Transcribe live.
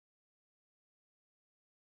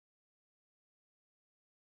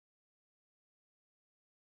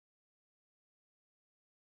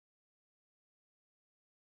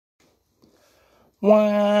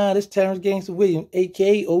Wow, this Terrance Gangsta Williams,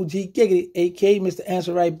 a.k.a. OG Giggity, a.k.a. Mr.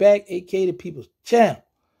 Answer Right Back, a.k.a. the People's Champ.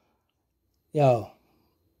 Y'all,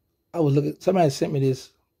 I was looking, somebody sent me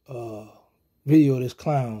this video of this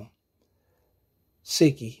clown,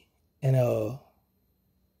 Sicky. And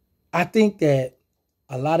I think that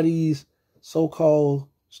a lot of these so-called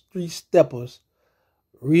street steppers,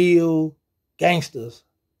 real gangsters,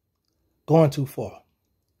 going too far.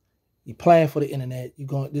 You playing for the internet. You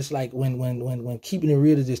going just like when keeping it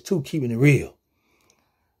real is just too keeping it real.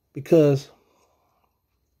 Because,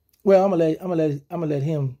 well, I'm gonna let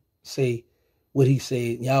him say what he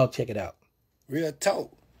said. Y'all check it out. Real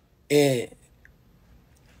talk. And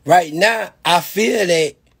right now, I feel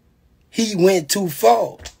that he went too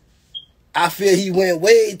far. I feel he went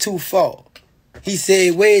way too far. He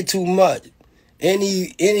said way too much. And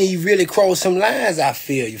he really crossed some lines, I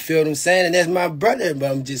feel. You feel what I'm saying? And that's my brother, but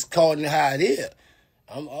I'm just calling it how it is.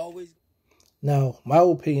 I'm always... Now, my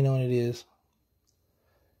opinion on it is,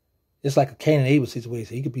 it's like a Cain and Abel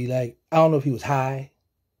situation. He could be like, I don't know if he was high.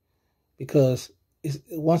 Because,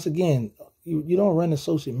 once again, you don't run the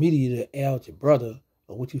social media to air out your brother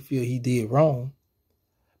or what you feel he did wrong.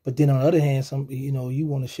 But then on the other hand, you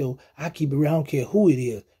want to show, I keep it real, I don't care who it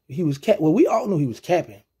is. He was well, we all knew he was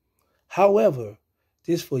capping. However,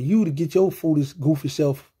 this for you to get your foolish, goofy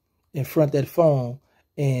self in front of that phone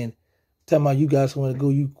and talking about you guys want to go,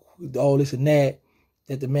 you all this and that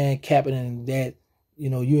the man capping and that,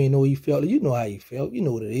 you ain't know he felt. You know how he felt. You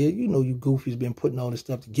know what it is. You know you goofies been putting all this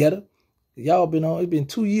stuff together. Y'all been on, it's been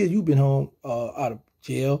 2 years you've been home out of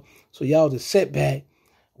jail. So y'all just sit back,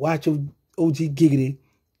 watch your OG Giggity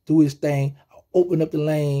do his thing, open up the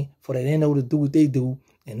lane for that NO to do what they do,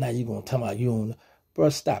 and now you're going to tell me you don't. Bro,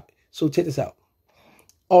 stop it. So check this out.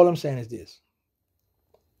 All I'm saying is this.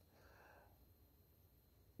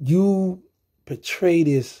 You portray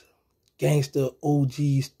this gangster OG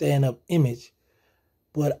stand-up image,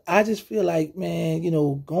 but I just feel like, man,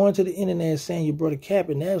 going to the internet saying your brother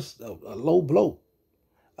capping, that's a low blow.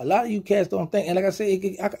 A lot of you cats don't think, and like I said,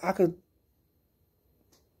 I could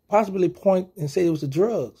possibly point and say it was the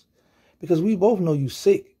drugs, because we both know you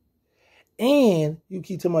sick. And you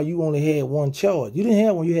keep talking about you only had one charge. You didn't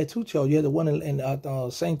have one. You had two charges. You had the one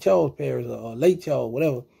in St. Charles Parish or Lake Charles,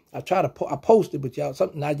 whatever. I posted, but y'all,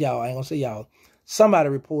 not y'all. I ain't gonna say y'all. Somebody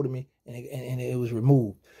reported me, and it was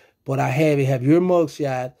removed. But I have your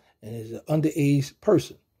mugshot, and it's an underage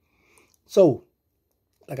person. So,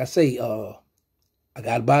 like I say, I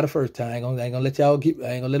got it by the first time. I ain't gonna let y'all I ain't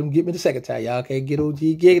gonna let them get me the second time. Y'all can't get OG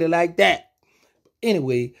Giggity like that.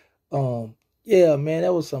 Anyway, yeah, man,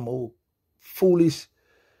 that was some old foolish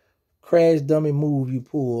crash dummy move you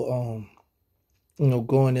pull.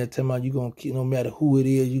 Going there telling about you gonna keep, no matter who it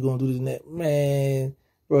is, you gonna do this and that. Man,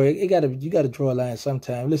 bro, you gotta draw a line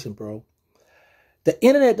sometime. Listen, bro. The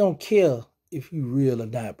internet don't care if you real or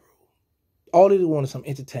not, bro. All they want is some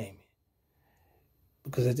entertainment.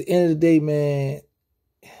 Because at the end of the day, man,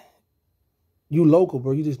 you local,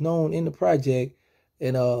 bro. You just known in the project,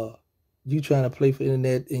 and you trying to play for the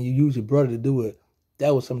internet, and you use your brother to do it.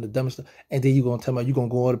 That was some of the dumbest stuff. And then you gonna tell me you gonna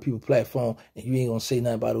go on other people's platform, and you ain't gonna say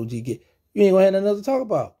nothing about OG Get. You ain't gonna have nothing else to talk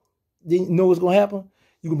about. Then you know what's gonna happen?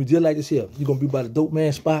 You gonna be just like this here. You gonna be by the dope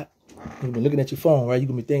man spot. You gonna be looking at your phone, right? You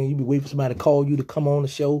gonna be thinking, you be waiting for somebody to call you to come on the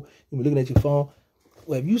show. You be looking at your phone.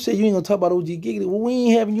 Well, if you say you ain't gonna talk about OG Giggity, well, we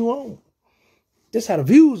ain't having you on. This how the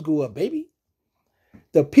views go up, baby.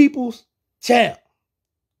 The people's champ.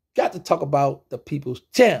 Got to talk about the people's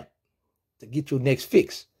champ to get your next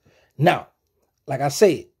fix. Now, like I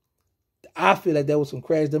said, I feel like that was some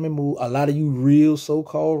crash dummy move. A lot of you real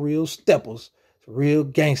so-called real steppers, real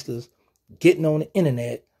gangsters, getting on the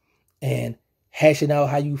internet and hashing out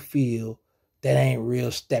how you feel. That ain't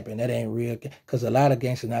real stepping. That ain't real. Because a lot of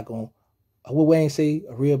gangsters not going to, what Wayne say,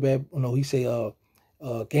 a real bad, he say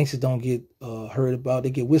gangsters don't get heard about, they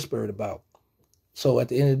get whispered about. So at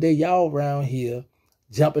the end of the day, y'all around here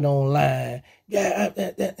jumping online. Yeah,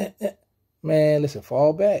 man, listen,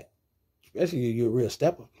 fall back. Especially if you're a real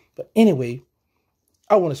stepper. But anyway,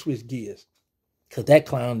 I want to switch gears. Because that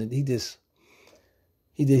clown, he just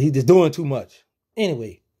doing too much.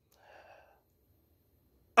 Anyway,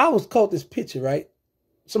 I was caught this picture, right?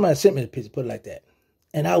 Somebody sent me the picture, put it like that.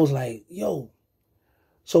 And I was like, yo.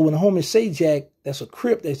 So when the homie Say Jack, that's a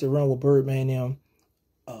Crip that used to run with Birdman them,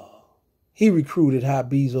 he recruited Hot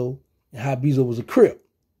Bezo, and Hot Bezo was a Crip.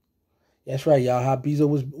 That's right, y'all. Hot Bezo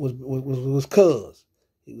was cuz.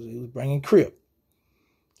 He was bringing Crip.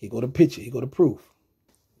 He go to picture. He go to proof.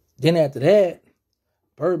 Then after that,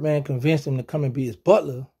 Birdman convinced him to come and be his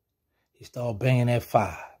butler. He started banging that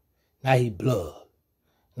 5. Now he blood.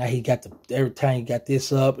 Now he got every time he got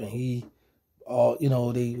this up and he or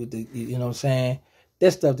they with the you know what I'm saying.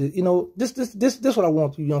 That stuff. That, this what I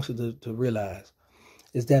want you youngsters to realize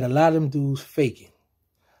is that a lot of them dudes faking.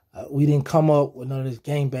 We didn't come up with none of this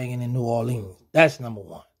gangbanging in New Orleans. That's number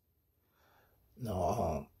one.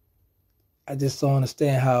 No, I just don't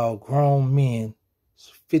understand how grown men,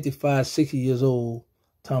 55, 60 years old,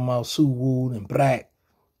 talking about Sue Wood and Black.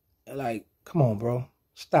 Like, come on, bro.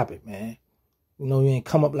 Stop it, man. You ain't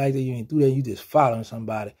come up like that. You ain't do that. You just following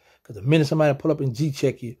somebody. Because the minute somebody pull up and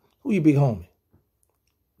G-check you, who you big homie?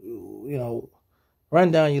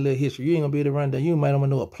 Run down your little history. You ain't going to be able to run down. You might not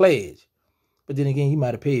know a pledge. But then again, you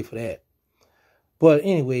might have paid for that. But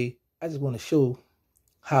anyway, I just want to show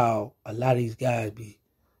how a lot of these guys be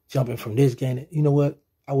jumping from this gang. You know what?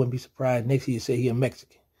 I wouldn't be surprised next year say he a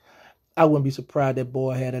Mexican. I wouldn't be surprised that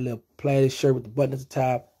boy had a little plaid shirt with the button at the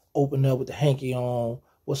top, open up with the hanky on.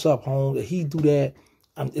 What's up, home? If he do that,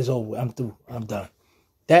 it's over. I'm through. I'm done.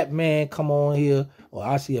 That man come on here, or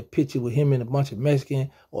I see a picture with him and a bunch of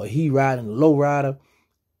Mexican, or he riding a low rider,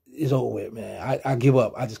 it's over with, man. I give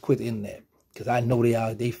up. I just quit the internet. Because I know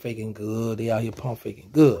they faking good. They out here pump faking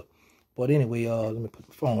good. But anyway, let me put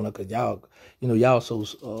the phone up because y'all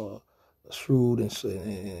so shrewd and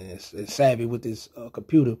savvy with this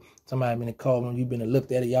computer. Somebody been called when you been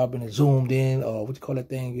looked at it. Y'all been zoomed in. What you call that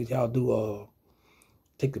thing? Y'all do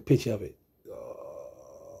take the picture of it.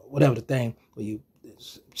 Whatever the thing where you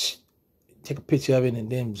take a picture of it and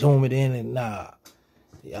then zoom it in and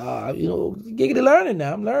y'all giggity learning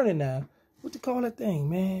now. I'm learning now. What you call that thing,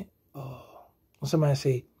 man? When somebody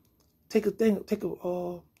say, take a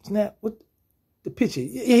snap with the picture.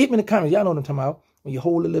 You hit me in the comments. Y'all know what I'm talking about. When you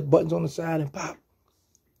hold the little buttons on the side and pop.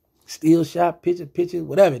 Still shot, picture,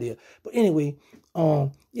 whatever it is. But anyway,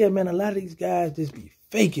 yeah, man, a lot of these guys just be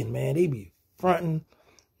faking, man. They be fronting,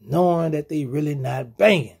 knowing that they really not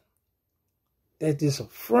banging. That's just a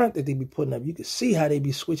front that they be putting up. You can see how they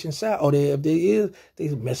be switching sides. Or if they is, they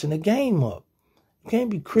messing the game up. You can't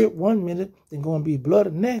be Crip 1 minute, then going to be Blood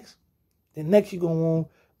the next. Then next you're going to want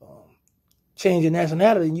change your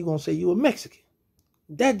nationality and you're going to say you're a Mexican.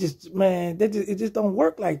 That just, it just don't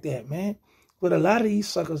work like that, man. But a lot of these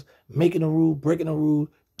suckers making the rule, breaking the rule,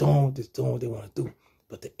 doing what they want to do.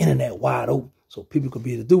 But the internet wide open so people can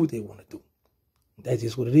be able to do what they want to do. That's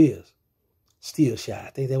just what it is. Still shy.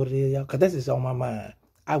 I think that's what it is, y'all. Because that's just on my mind.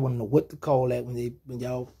 I wouldn't know what to call that when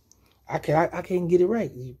y'all, I can't get it right.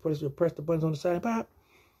 You press the buttons on the side and pop.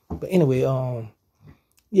 But anyway,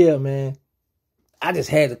 yeah, man. I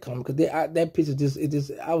just had to come because that picture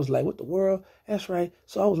I was like, what the world? That's right.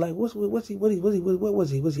 So I was like, what was he?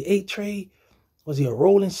 Was he 8 tray? Was he a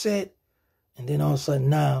rolling set? And then all of a sudden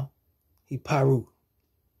now, he Pyru.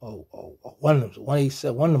 One of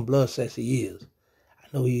them blood sets he is.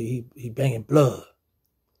 I know he banging blood.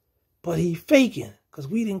 But he faking because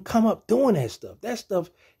we didn't come up doing that stuff. That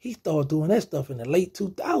stuff, he started doing that stuff in the late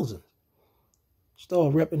 2000s.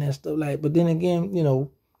 Started repping that stuff but then again,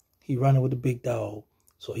 he running with the big dog,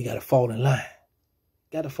 so he got to fall in line.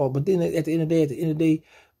 Got to fall. But then at the end of the day,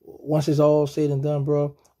 once it's all said and done,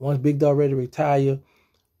 bro, once Big Dog ready to retire,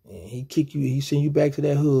 and he kick you, he send you back to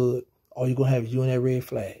that hood, all you're going to have is you and that red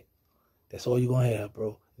flag. That's all you're going to have,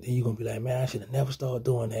 bro. And then you're going to be like, man, I should have never started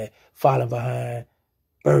doing that, following behind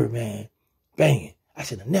Birdman, banging. I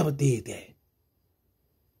should have never did that.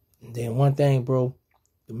 And then one thing, bro,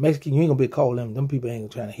 the Mexican, you ain't going to be calling them people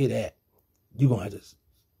ain't trying to hear that. You're going to have to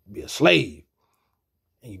be a slave.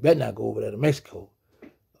 And you better not go over there to Mexico.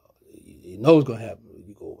 You know what's going to happen.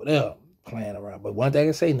 You go over there playing around. But one thing I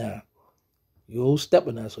can say now, you're old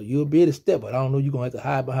stepper now, so you'll be able to step. But I don't know, you're going to have to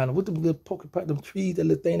hide behind them. With them little porcupine, them trees, that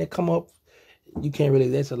little thing that come up, you can't really,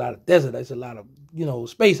 that's a lot of desert. That's a lot of,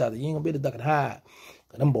 space out there. You ain't going to be able to duck and hide.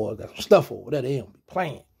 Because them boys got some stuff over there. They don't be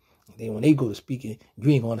playing. And then when they go to speaking,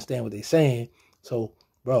 you ain't going to understand what they're saying. So,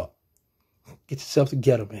 bro, get yourself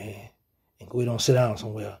together, man. And go ahead on sit down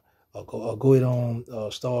somewhere. Or go ahead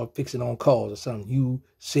on start fixing on calls or something. You,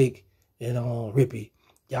 Sick, and Rippy.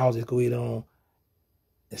 Y'all just go ahead on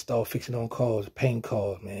and start fixing on calls, paying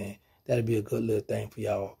calls, man. That'd be a good little thing for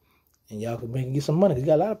y'all. And y'all can get some money. Because you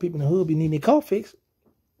got a lot of people in the hood be needing their car fixed.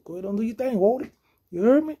 Go ahead and do your thing, Walter. You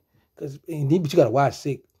heard me? But you got to watch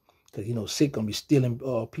Sick. Because, Sick going to be stealing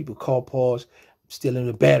people car parts, stealing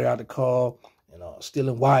the battery out the car, and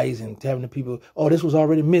stealing wires and having the people, this was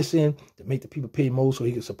already missing to make the people pay more so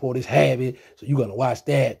he can support his habit. So you got to watch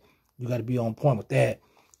that. You got to be on point with that.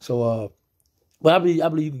 So, but I believe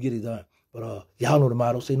you can get it done. But y'all know the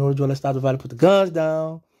motto. Say no to joy. Let's stop the fight. Put the guns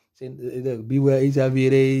down. Say beware HIV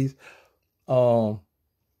and AIDS. Got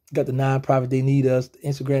the nonprofit. They need us. The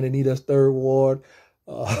Instagram. They need us. Third Ward.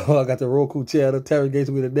 I got the Roku channel. Terrance Gangsta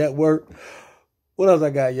Williams network. What else I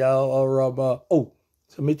got, y'all? Oh,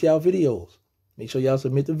 submit y'all videos. Make sure y'all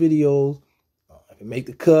submit the videos. If you make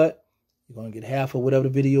the cut, you're going to get half of whatever the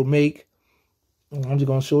video make. I'm just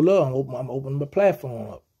going to show love. I'm opening my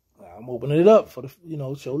platform up. I'm opening it up for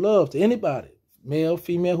the, show love to anybody. Male,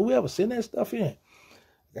 female, whoever. Send that stuff in. Like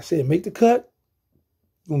I said, make the cut.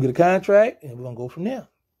 You're going to get a contract, and we're going to go from there.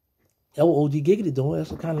 That's what OG Giggity doing. That's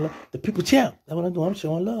the kind of love. The people champ. That's what I'm doing. I'm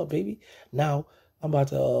showing love, baby. Now, I'm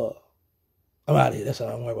out of here. That's what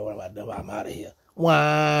I'm worried about. I'm out of here.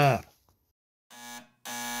 Wow.